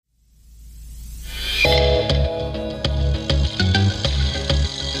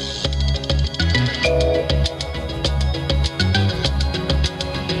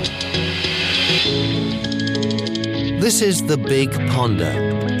This is The Big Ponder.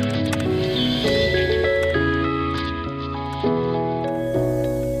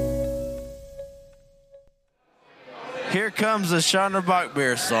 Here comes a Shiner Bock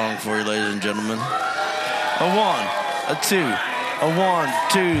beer song for you, ladies and gentlemen. A 1, a 2, a 1,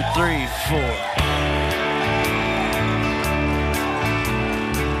 2, 3, 4.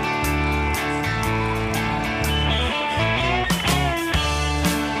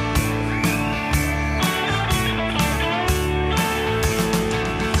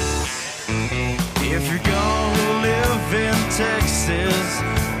 If you're gonna live in Texas,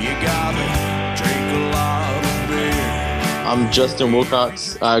 you gotta drink a lot of beer. I'm Justin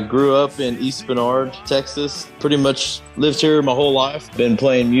Wilcox. I grew up in East Bernard, Texas. Pretty much lived here my whole life. Been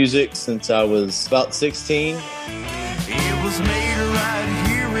playing music since I was about 16. It was made right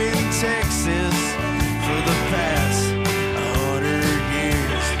here in Texas for the past 100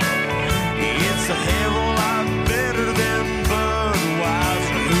 years. It's a hell of a lot better than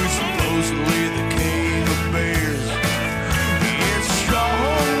Budweiser, who's supposedly the king of beers. It's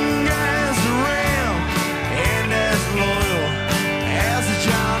strong as a ram and as loyal as a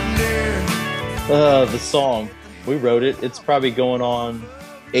John Deere. The song, we wrote it. It's probably going on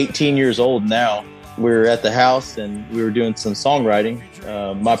 18 years old now. We were at the house and we were doing some songwriting.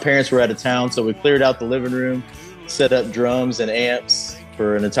 My parents were out of town, so we cleared out the living room, set up drums and amps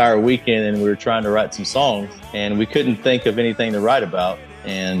for an entire weekend, and we were trying to write some songs. And we couldn't think of anything to write about.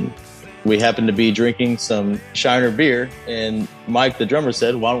 And we happened to be drinking some Shiner beer, and Mike, the drummer,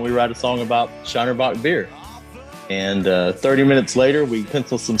 said, "Why don't we write a song about Shiner Bock beer?" And 30 minutes later, we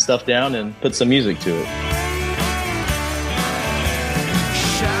penciled some stuff down and put some music to it.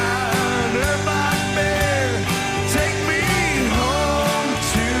 Shiner Bock beer, take me home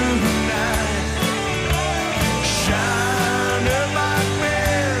tonight. Shiner Bock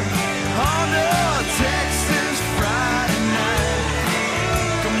beer on a Texas Friday night.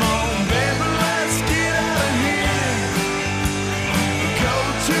 Come on, baby, let's get out of here. Go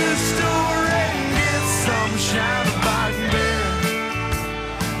to the store and get some Shiner Bock beer.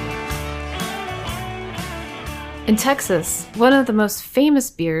 In Texas, one of the most famous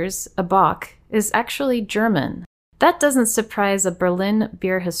beers, a Bock, is actually German. That doesn't surprise a Berlin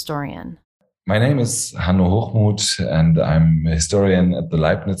beer historian. My name is Hanno Hochmuth, and I'm a historian at the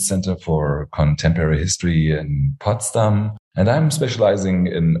Leibniz Center for Contemporary History in Potsdam. And I'm specializing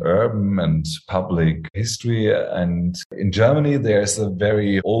in urban and public history. And in Germany, there's a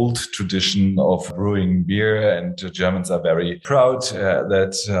very old tradition of brewing beer. And the Germans are very proud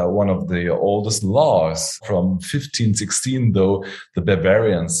that one of the oldest laws from 1516, though the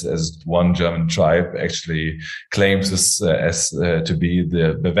Bavarians, as one German tribe, actually claims this as to be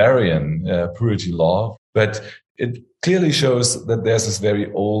the Bavarian purity law. But it clearly shows that there's this very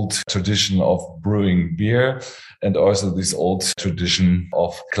old tradition of brewing beer, and also this old tradition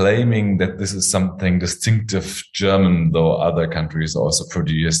of claiming that this is something distinctive German, though other countries also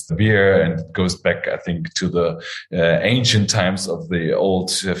produced beer. And it goes back, I think, to the ancient times of the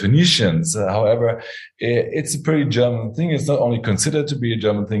old Phoenicians. However, it's a pretty German thing. It's not only considered to be a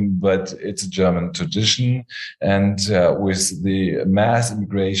German thing, but it's a German tradition. And with the mass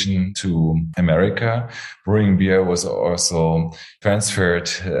immigration to America, brewing beer was also transferred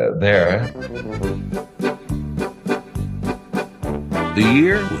there. The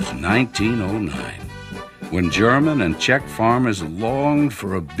year was 1909, when German and Czech farmers longed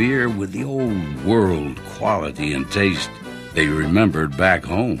for a beer with the old world quality and taste they remembered back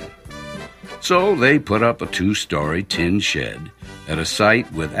home. So they put up a 2-story tin shed at a site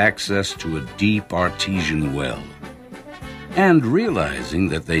with access to a deep artesian well. And realizing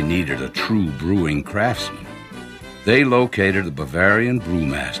that they needed a true brewing craftsman, they located a Bavarian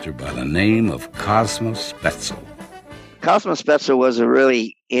brewmaster by the name of Cosmo Spetzel. Cosmo Spetzel was a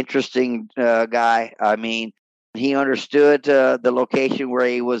really interesting guy. I mean, he understood the location where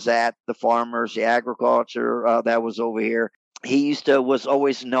he was at, the farmers, the agriculture that was over here. He was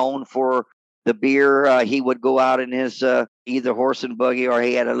always known for the beer. He would go out in his either horse and buggy, or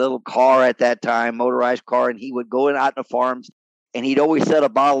he had a little car at that time, motorized car, and he would go out in the farms, and he'd always set a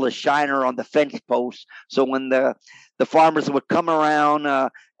bottle of Shiner on the fence post. So when the farmers would come around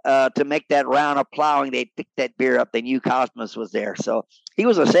to make that round of plowing, they'd pick that beer up. They knew Cosmos was there. So he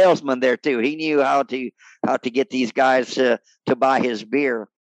was a salesman there too. He knew how to get these guys to buy his beer.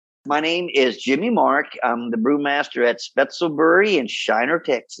 My name is Jimmy Mark. I'm the brewmaster at Spetzel Brewery in Shiner,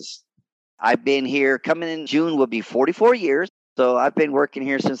 Texas. I've been here, coming in June will be 44 years. So I've been working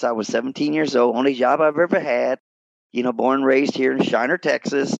here since I was 17 years old. Only job I've ever had. Born and raised here in Shiner,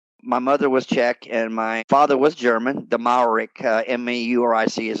 Texas. My mother was Czech and my father was German. The Mauric,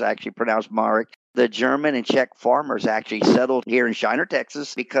 M-A-U-R-I-C is actually pronounced Mauric. The German and Czech farmers actually settled here in Shiner,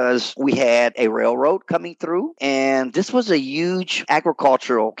 Texas, because we had a railroad coming through, and this was a huge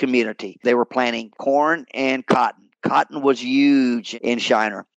agricultural community. They were planting corn and cotton. Cotton was huge in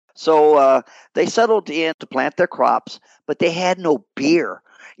Shiner. So they settled in to plant their crops, but they had no beer.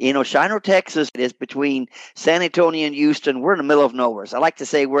 Shiner, Texas is between San Antonio and Houston. We're in the middle of nowhere. I like to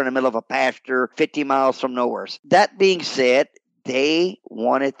say we're in the middle of a pasture 50 miles from nowhere. That being said, they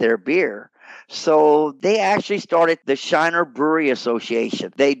wanted their beer. So they actually started the Shiner Brewery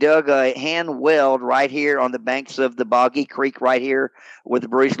Association. They dug a hand well right here on the banks of the Boggy Creek right here where the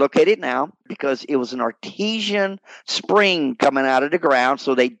brewery is located now, because it was an artesian spring coming out of the ground.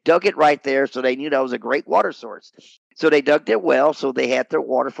 So they dug it right there. So they knew that was a great water source. So they dug their well so they had their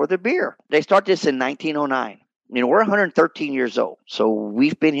water for their beer. They started this in 1909. We're 113 years old. So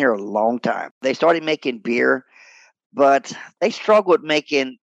we've been here a long time. They started making beer, but they struggled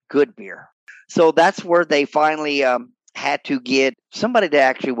making good beer. So that's where they finally had to get somebody that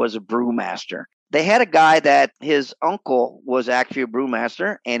actually was a brewmaster. They had a guy that his uncle was actually a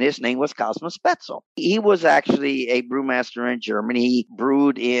brewmaster, and his name was Cosmo Spetzel. He was actually a brewmaster in Germany. He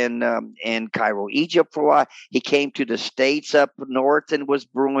brewed in Cairo, Egypt for a while. He came to the States up north and was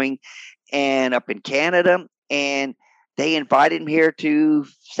brewing, and up in Canada. And they invited him here to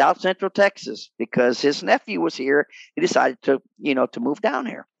South Central Texas because his nephew was here. He decided to move down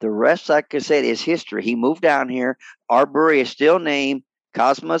here. The rest, like I said, is history. He moved down here. Our brewery is still named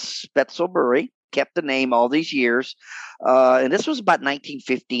Cosmos Spetzel Brewery. Kept the name all these years. And this was about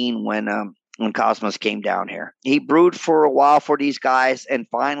 1915 when Cosmos came down here. He brewed for a while for these guys, and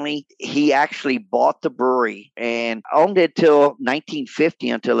finally he actually bought the brewery and owned it till 1950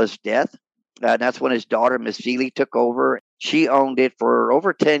 until his death. That's when his daughter, Miss Scheele, took over. She owned it for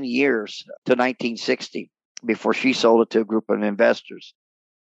over 10 years to 1960 before she sold it to a group of investors.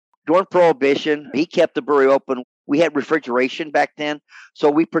 During Prohibition, he kept the brewery open. We had refrigeration back then, so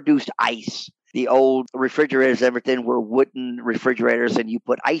we produced ice. The old refrigerators, everything were wooden refrigerators, and you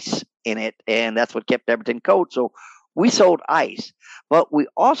put ice in it, and that's what kept everything cold. So we sold ice. But we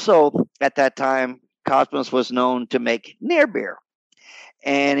also, at that time, Cosmos was known to make near beer.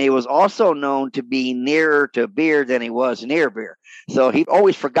 And he was also known to be nearer to beer than he was near beer. So he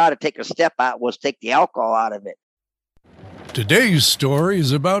always forgot to take a step out, was take the alcohol out of it. Today's story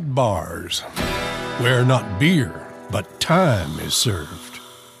is about bars, where not beer, but time is served.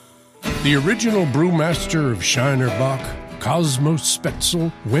 The original brewmaster of Shiner Bock, Cosmo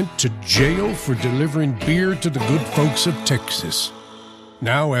Spetzel, went to jail for delivering beer to the good folks of Texas.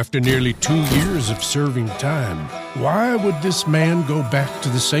 Now, after nearly 2 years of serving time, why would this man go back to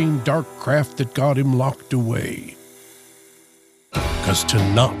the same dark craft that got him locked away? 'Cause to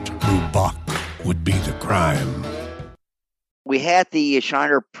not brew Bock would be the crime. We had the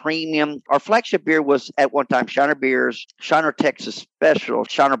Shiner Premium. Our flagship beer was at one time Shiner Beers, Shiner Texas Special,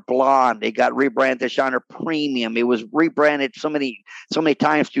 Shiner Blonde. It got rebranded to Shiner Premium. It was rebranded so many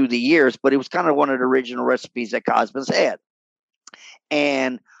times through the years, but it was kind of one of the original recipes that Cosmos had.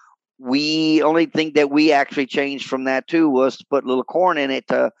 And we only thing that we actually changed from that too was to put a little corn in it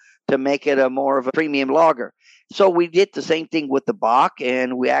to make it a more of a premium lager. So we did the same thing with the Bock,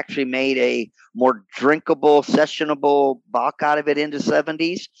 and we actually made a more drinkable, sessionable Bock out of it in the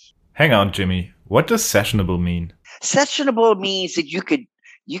 70s. Hang on, Jimmy. What does sessionable mean? Sessionable means that you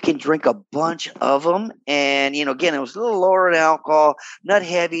can drink a bunch of them, and again, it was a little lower in alcohol, not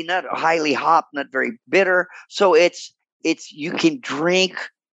heavy, not highly hopped, not very bitter. So it's you can drink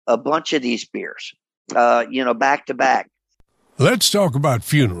a bunch of these beers, back to back. Let's talk about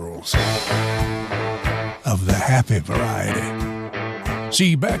funerals of the happy variety.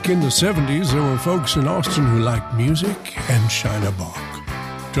 See, back in the 70s, there were folks in Austin who liked music and Shiner Bock.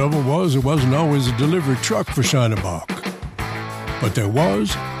 Trouble was, there wasn't always a delivery truck for Shiner Bock. But there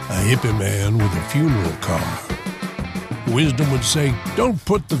was a hippie man with a funeral car. Wisdom would say, don't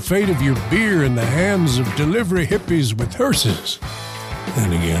put the fate of your beer in the hands of delivery hippies with hearses.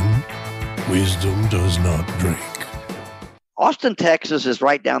 Then again, wisdom does not drink. Austin, Texas is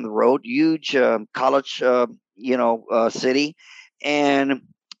right down the road, huge college, city. And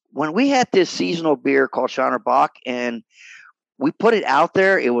when we had this seasonal beer called Shiner Bock and we put it out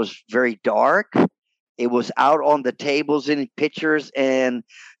there, it was very dark. It was out on the tables in pictures. And,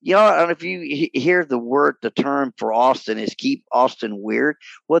 I don't know if you hear the term for Austin is keep Austin weird.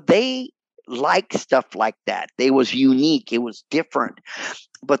 Well, they like stuff like that. It was unique. It was different.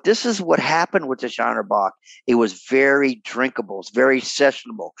 But this is what happened with the Shiner Bock. It was very drinkable. It's very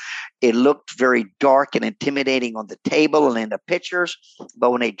sessionable. It looked very dark and intimidating on the table and in the pictures.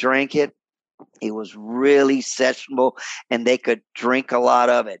 But when they drank it, It was really sessionable, and they could drink a lot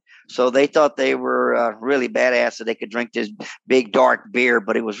of it. So they thought they were really badass that they could drink this big dark beer,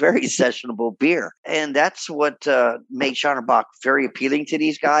 but it was very sessionable beer. And that's what made Shiner Bock very appealing to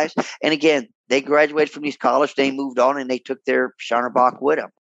these guys. And again, they graduated from these colleges, they moved on, and they took their Shiner Bock with them.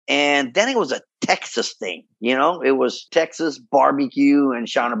 And then it was a Texas thing, you know, it was Texas barbecue and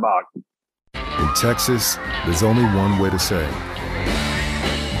Shiner Bock. In Texas, there's only one way to say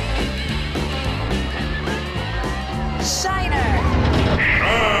Shiner!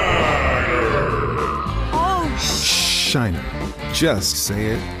 Oh, Shiner. Just say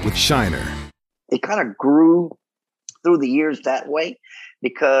it with Shiner. It kind of grew through the years that way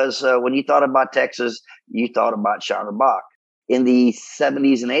because when you thought about Texas, you thought about Shiner Bock. In the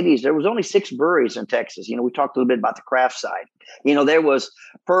 70s and 80s, there was only 6 breweries in Texas. You know, we talked a little bit about the craft side. You know, there was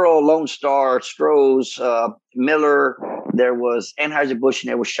Pearl, Lone Star, Stroh's, Miller, there was Anheuser-Busch, and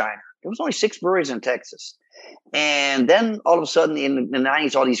there was Shiner. There was only 6 breweries in Texas. And then all of a sudden in the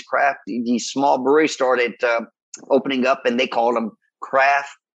 90s, all these small breweries started opening up, and they called them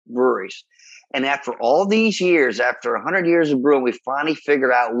craft breweries. And after all these years, after 100 years of brewing, we finally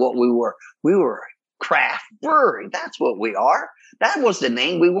figured out what we were. We were a craft brewery. That's what we are. That was the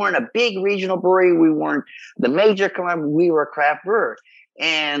name. We weren't a big regional brewery. We weren't the major commodity. We were a craft brewery.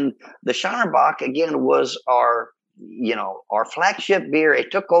 And the Shiner Bock, again, was our flagship beer.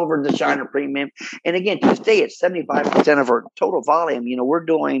 It took over the Shiner Premium. And again, to this day, it's 75% of our total volume. You know, we're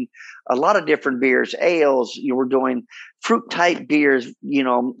doing a lot of different beers, ales, we're doing fruit type beers, you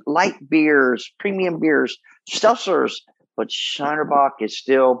know, light beers, premium beers, seltzers, but Shiner Bock is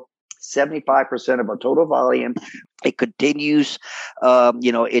still 75% of our total volume. It continues.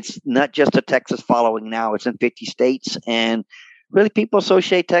 It's not just a Texas following now. It's in 50 states. And really people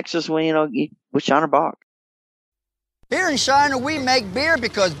associate Texas with Shiner Bock. Here in Shiner, we make beer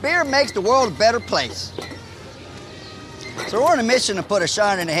because beer makes the world a better place. So we're on a mission to put a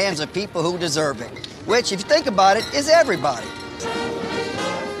Shiner in the hands of people who deserve it, which, if you think about it, is everybody.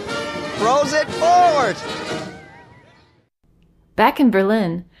 Throws it forward. Back in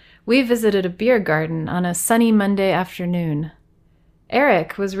Berlin, we visited a beer garden on a sunny Monday afternoon.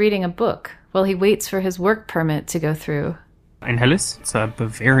 Eric was reading a book while he waits for his work permit to go through. Ein Helles, it's a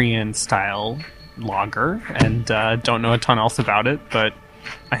Bavarian-style lager, and don't know a ton else about it, but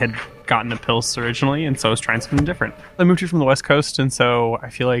I had gotten a Pils originally, and so I was trying something different. I moved here from the West Coast, and so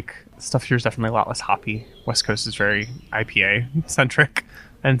I feel like stuff here is definitely a lot less hoppy. West Coast is very IPA-centric,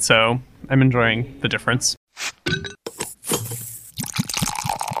 and so I'm enjoying the difference.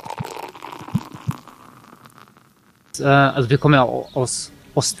 Also wir kommen ja aus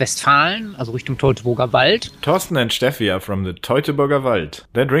Ostwestfalen, also Richtung Teutoburger Wald. Thorsten and Steffi are from the Teutoburger Wald.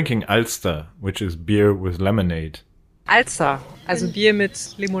 They're drinking Alster, which is beer with lemonade. Alster, also Bier mit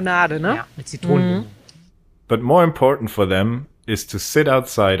Limonade, ne? Ja, mit Zitronenlimonade. But more important for them is to sit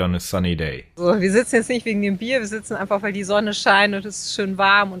outside on a sunny day. So, wir sitzen jetzt nicht wegen dem Bier, wir sitzen einfach, weil die Sonne scheint und es ist schön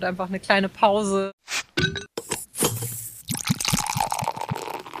warm und einfach eine kleine Pause.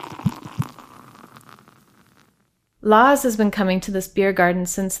 Laz has been coming to this beer garden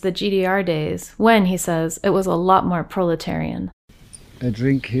since the GDR days, when, he says, it was a lot more proletarian. I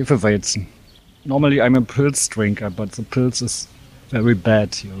drink Hefeweizen. Normally I'm a Pils drinker, but the Pils is very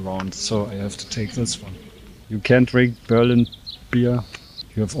bad here around, so I have to take this one. You can't drink Berlin beer.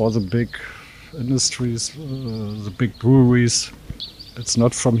 You have all the big industries, the big breweries. It's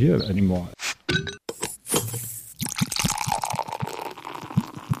not from here anymore.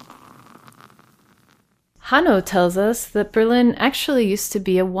 Hanno tells us that Berlin actually used to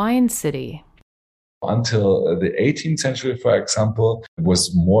be a wine city. Until the 18th century, for example, it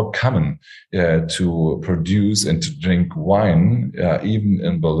was more common to produce and to drink wine, even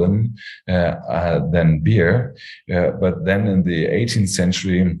in Berlin, than beer. But then in the 18th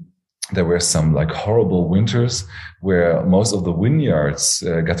century, there were some horrible winters where most of the vineyards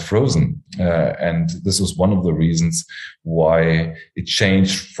got frozen. And this was one of the reasons why it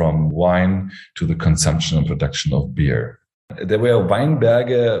changed from wine to the consumption and production of beer. There were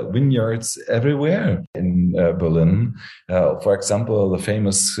Weinberge vineyards everywhere in Berlin. For example, the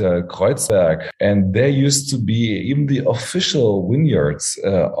famous Kreuzberg. And there used to be even the official vineyards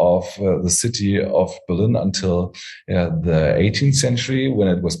of the city of Berlin until the 18th century, when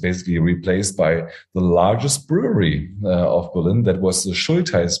it was basically replaced by the largest brewery of Berlin. That was the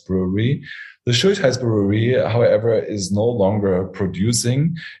Schultheiss Brewery. The Schultheiss Brewery, however, is no longer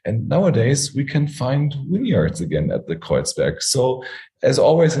producing, and nowadays we can find vineyards again at the Kreuzberg. So, as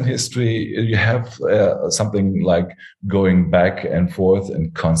always in history, you have something like going back and forth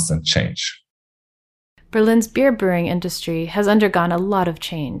and constant change. Berlin's beer brewing industry has undergone a lot of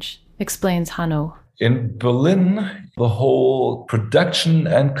change. explains Hanno. In Berlin, the whole production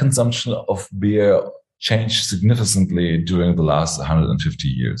and consumption of beer changed significantly during the last 150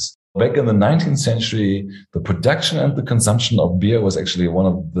 years. Back in the 19th century, the production and the consumption of beer was actually one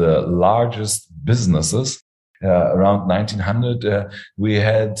of the largest businesses. Around 1900, we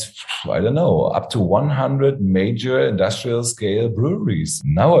had, up to 100 major industrial scale breweries.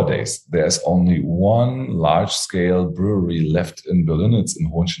 Nowadays, there's only one large scale brewery left in Berlin. It's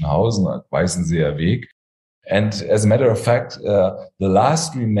in Hohenschönhausen at Weißenseer Weg. And as a matter of fact, the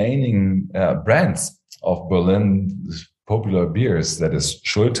last remaining brands of Berlin popular beers, that is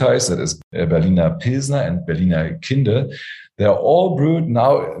Schultheiss, that is Berliner Pilsner and Berliner Kinde, they're all brewed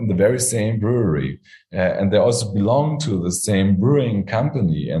now in the very same brewery. And they also belong to the same brewing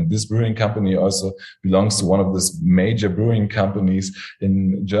company. And this brewing company also belongs to one of the major brewing companies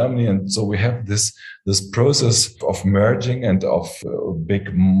in Germany. And so we have this process of merging and of big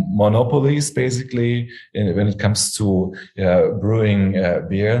monopolies, basically, when it comes to brewing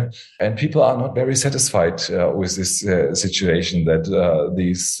beer. And people are not very satisfied with this situation that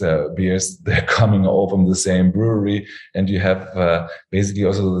these beers, they're coming all from the same brewery. And you have basically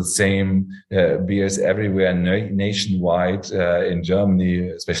also the same beers everywhere nationwide in Germany,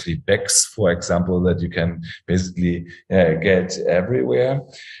 especially Becks, for example, that you can basically get everywhere.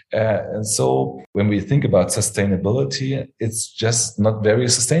 And so when we think about sustainability, it's just not very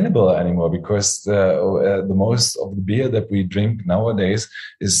sustainable anymore, because the most of the beer that we drink nowadays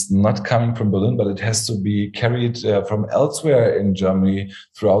is not coming from Berlin, but it has to be carried from elsewhere in Germany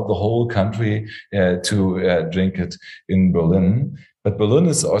throughout the whole country to drink it in Berlin. But Berlin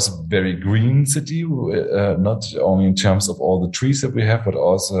is also a very green city, not only in terms of all the trees that we have, but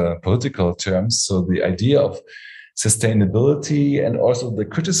also in political terms. So the idea of sustainability and also the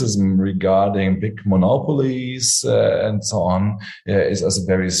criticism regarding big monopolies and so on is also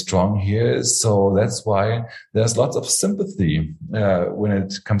very strong here. So that's why there's lots of sympathy when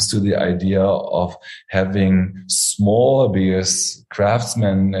it comes to the idea of having smaller beers,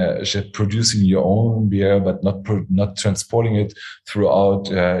 craftsmanship, producing your own beer, but not transporting it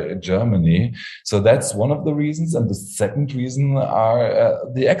throughout Germany. So that's one of the reasons. And the second reason are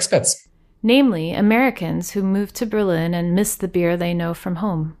the expats. Namely, Americans who move to Berlin and miss the beer they know from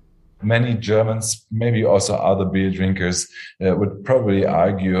home. Many Germans, maybe also other beer drinkers, would probably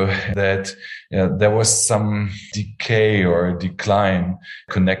argue that there was some decay or decline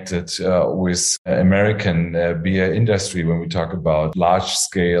connected with American beer industry when we talk about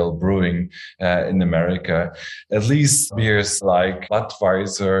large-scale brewing in America. At least beers like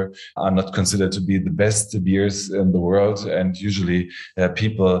Budweiser are not considered to be the best beers in the world, and usually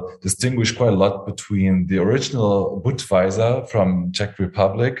people distinguish quite a lot between the original Budweiser from Czech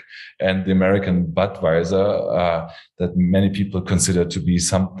Republic and the American Budweiser that many people consider to be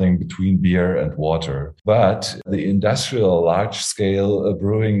something between beer and water. But the industrial large-scale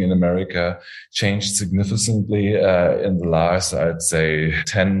brewing in America changed significantly in the last, I'd say,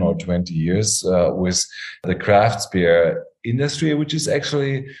 10 or 20 years with the craft beer industry, which is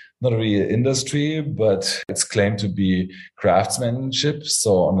actually not really an industry, but it's claimed to be craftsmanship,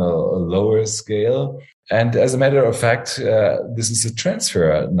 so on a lower scale. And as a matter of fact, this is a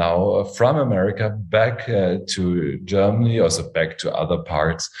transfer now from America back to Germany, also back to other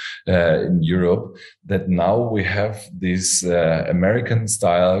parts in Europe, that now we have this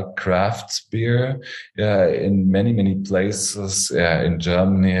American-style craft beer in many, many places in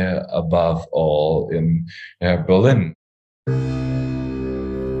Germany, above all in Berlin.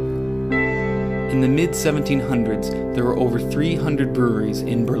 In the mid-1700s, there were over 300 breweries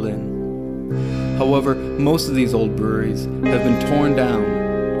in Berlin. However, most of these old breweries have been torn down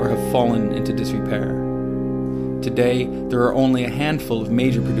or have fallen into disrepair. Today, there are only a handful of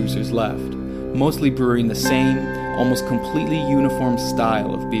major producers left, mostly brewing the same, almost completely uniform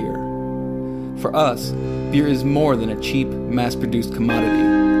style of beer. For us, beer is more than a cheap, mass-produced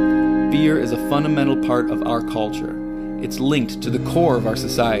commodity. Beer is a fundamental part of our culture. It's linked to the core of our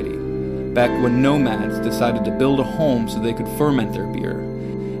society, back when nomads decided to build a home so they could ferment their beer,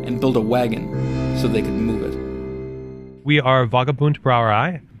 and build a wagon so they could move it. We are Vagabund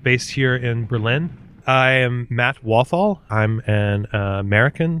Brauerei, based here in Berlin. I am Matt Walthall. I'm an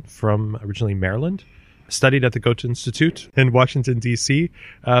American from originally Maryland. Studied at the Goethe Institute in Washington, D.C.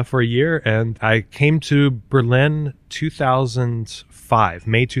 For a year, and I came to Berlin 2005,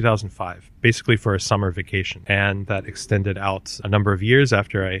 May 2005, basically for a summer vacation. And that extended out a number of years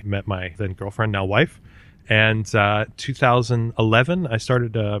after I met my then girlfriend, now wife. And 2011, I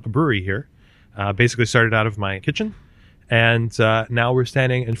started a brewery here. Basically started out of my kitchen. And now we're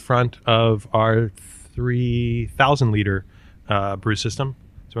standing in front of our 3,000 liter brew system.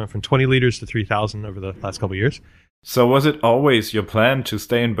 So we went from 20 liters to 3,000 over the last couple of years. So was it always your plan to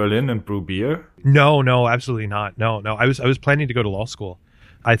stay in Berlin and brew beer? No, absolutely not. No. I was planning to go to law school.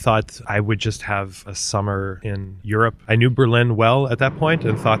 I thought I would just have a summer in Europe. I knew Berlin well at that point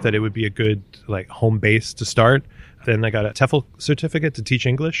and thought that it would be a good like home base to start. Then I got a TEFL certificate to teach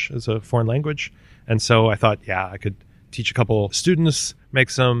English as a foreign language. And so I thought, yeah, I could teach a couple students, make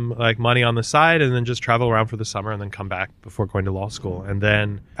some like money on the side, and then just travel around for the summer and then come back before going to law school. And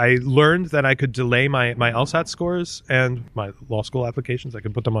then I learned that I could delay my LSAT scores and my law school applications. I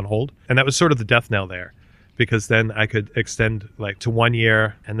could put them on hold. And that was sort of the death knell there, because then I could extend like to 1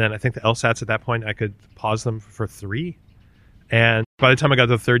 year. And then I think the LSATs at that point, I could pause them for 3. And by the time I got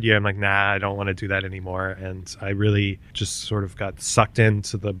to the 3rd year, I'm like, nah, I don't want to do that anymore. And I really just sort of got sucked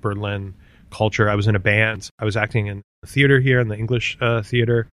into the Berlin culture. I was in a band. I was acting in theater here, in the English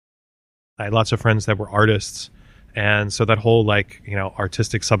theater. I had lots of friends that were artists. And so that whole like,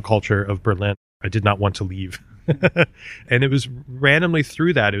 artistic subculture of Berlin, I did not want to leave. And it was randomly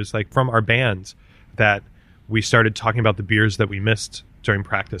through that. It was like from our band that we started talking about the beers that we missed during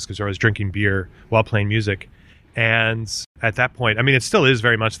practice, because I was drinking beer while playing music. And at that point, I mean, it still is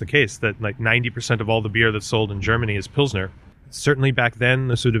very much the case that like 90% of all the beer that's sold in Germany is Pilsner. Certainly back then,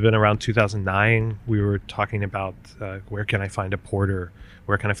 this would have been around 2009, we were talking about where can I find a porter,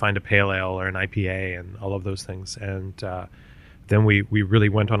 where can I find a pale ale or an IPA, and all of those things. And then we really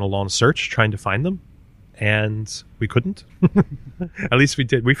went on a long search trying to find them. And we couldn't. At least we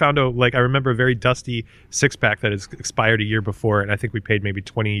did. We found I remember a very dusty 6-pack that has expired a year before, and I think we paid maybe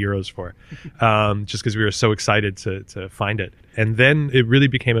 20 euros for it, just because we were so excited to find it. And then it really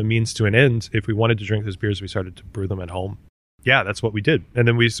became a means to an end. If we wanted to drink those beers, we started to brew them at home. Yeah, that's what we did. And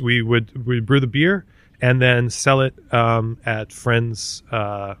then we would brew the beer and then sell it at friends,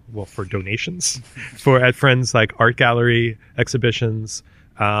 for donations, at friends like art gallery exhibitions.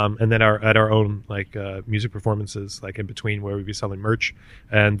 And then at our own music performances, like in between, where we'd be selling merch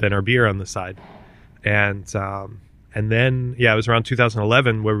and then our beer on the side. And then it was around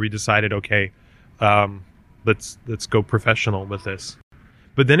 2011 where we decided, okay, let's go professional with this.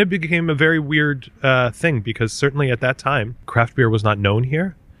 But then it became a very weird thing, because certainly at that time, craft beer was not known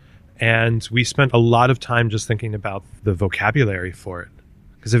here. And we spent a lot of time just thinking about the vocabulary for it.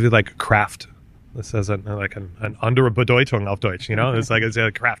 Because if you like craft, this has an andere Bedeutung auf Deutsch, it's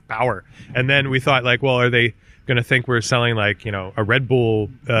a craft power. And then we thought are they going to think we're selling a Red Bull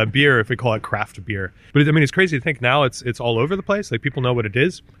beer if we call it craft beer? But I mean, it's crazy to think now it's all over the place. Like, people know what it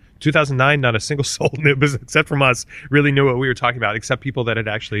is. 2009, not a single soul knew, except from us, really knew what we were talking about, except people that had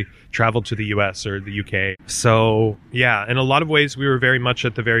actually traveled to the US or the UK. So yeah, in a lot of ways, we were very much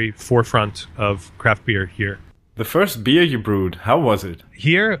at the very forefront of craft beer here. The first beer you brewed, how was it?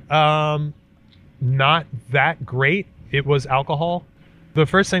 Here, not that great. It was alcohol. The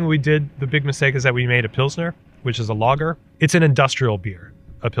first thing we did, the big mistake, is that we made a Pilsner, which is a lager. It's an industrial beer,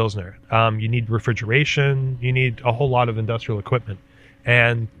 a Pilsner. You need refrigeration. You need a whole lot of industrial equipment,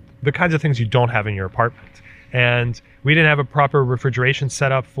 and the kinds of things you don't have in your apartment. And we didn't have a proper refrigeration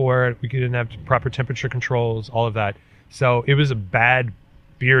setup for it. We didn't have proper temperature controls, all of that. So it was a bad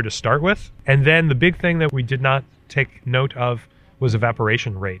beer to start with. And then the big thing that we did not take note of was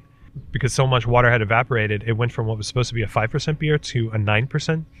evaporation rate. Because so much water had evaporated, it went from what was supposed to be a 5% beer to a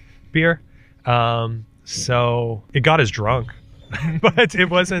 9% beer. So it got us drunk. But it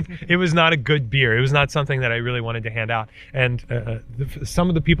was not a good beer. It was not something that I really wanted to hand out. And some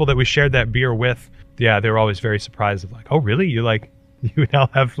of the people that we shared that beer with, they were always very surprised of oh, really? You now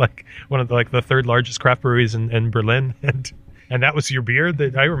have one of the 3rd largest craft breweries in Berlin, and that was your beer?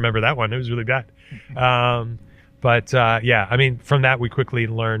 I remember that one. It was really bad. But I mean, from that we quickly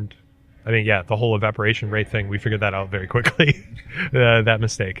learned. I mean, the whole evaporation rate thing, we figured that out very quickly, that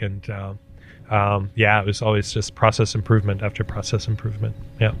mistake. And it was always just process improvement after process improvement.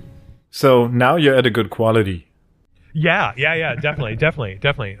 Yeah. So now you're at a good quality. Yeah, definitely.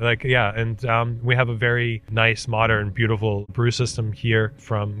 And we have a very nice, modern, beautiful brew system here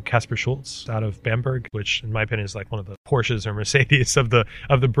from Kasper Schultz out of Bamberg, which in my opinion is one of the Porsches or Mercedes of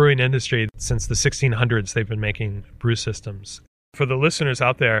the brewing industry. Since the 1600s, they've been making brew systems. For the listeners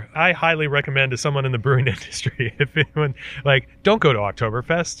out there, I highly recommend to someone in the brewing industry, if anyone, don't go to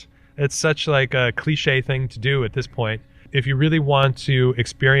Oktoberfest. It's such a cliche thing to do at this point. If you really want to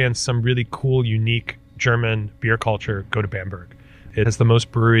experience some really cool, unique German beer culture, go to Bamberg. It has the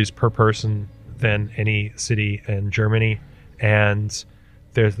most breweries per person than any city in Germany. And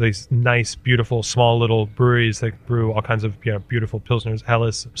there's these nice, beautiful, small little breweries that brew all kinds of beautiful Pilsners,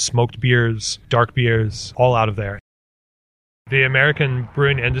 Helles, smoked beers, dark beers, all out of there. The American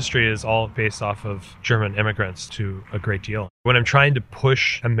brewing industry is all based off of German immigrants to a great deal. When I'm trying to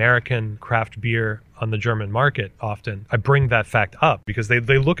push American craft beer on the German market, often I bring that fact up because they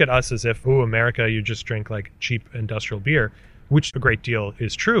look at us as if, oh, America, you just drink like cheap industrial beer, which a great deal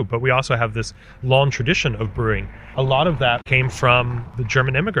is true. But we also have this long tradition of brewing. A lot of that came from the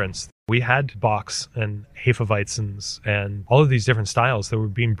German immigrants. We had Bocks and Hefeweizens and all of these different styles that were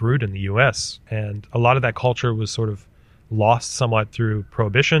being brewed in the U.S. And a lot of that culture was sort of lost somewhat through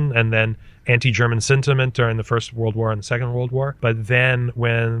Prohibition and then anti-German sentiment during the First World War and the Second World War. But then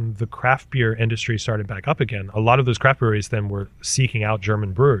when the craft beer industry started back up again, a lot of those craft breweries then were seeking out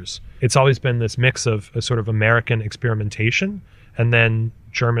German brewers. It's always been this mix of a sort of American experimentation and then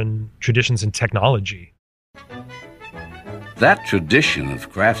German traditions and technology. That tradition of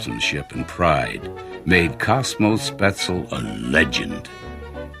craftsmanship and pride made Cosmo Spätzle a legend.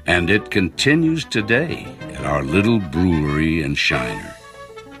 And it continues today at our little brewery in Shiner.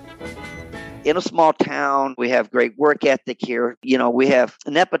 In a small town, we have great work ethic here. You know, we have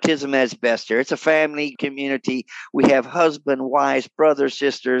nepotism as best here. It's a family community. We have husband, wives, brothers,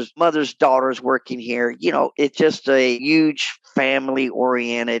 sisters, mothers, daughters working here. You know, it's just a huge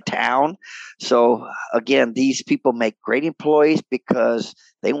family-oriented town. So, again, these people make great employees because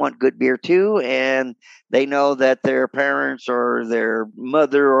they want good beer too, and they know that their parents or their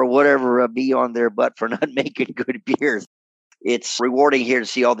mother or whatever be on their butt for not making good beers. It's rewarding here to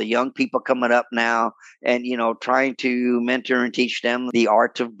see all the young people coming up now and, you know, trying to mentor and teach them the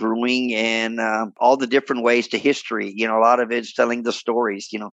art of brewing and all the different ways to history. You know, a lot of it's telling the stories.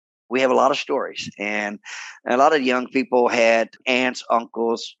 You know, we have a lot of stories, and a lot of young people had aunts,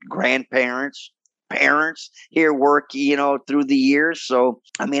 uncles, grandparents, parents here work, you know, through the years. So,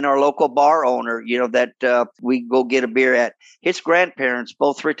 I mean, our local bar owner, you know, that we go get a beer at, his grandparents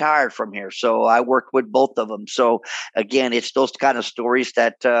both retired from here. So I worked with both of them. So again, it's those kind of stories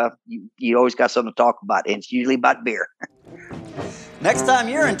that you always got something to talk about. And it's usually about beer. Next time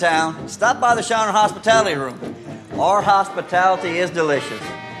you're in town, stop by the Shiner Hospitality Room. Our hospitality is delicious.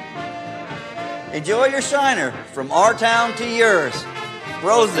 Enjoy your Shiner from our town to yours.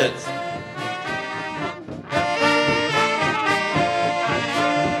 Rosits.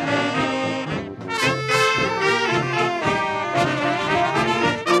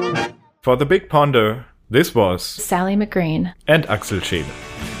 For the Big Ponder, this was Sally McGrane and Axel Scheele.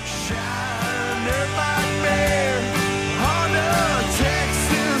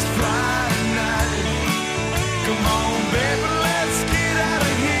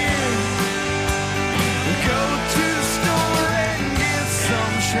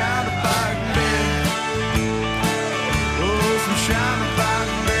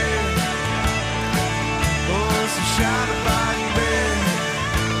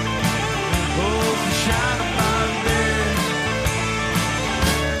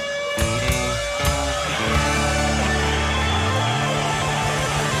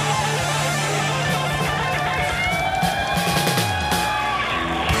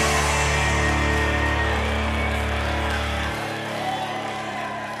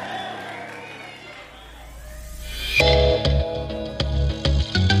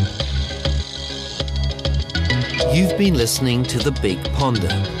 You've been listening to The Big Ponder.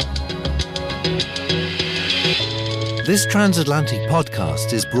 This transatlantic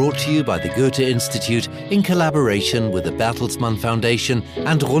podcast is brought to you by the Goethe Institute in collaboration with the Bertelsmann Foundation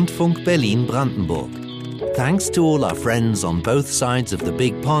and Rundfunk Berlin-Brandenburg. Thanks to all our friends on both sides of the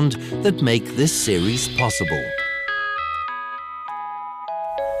Big Pond that make this series possible.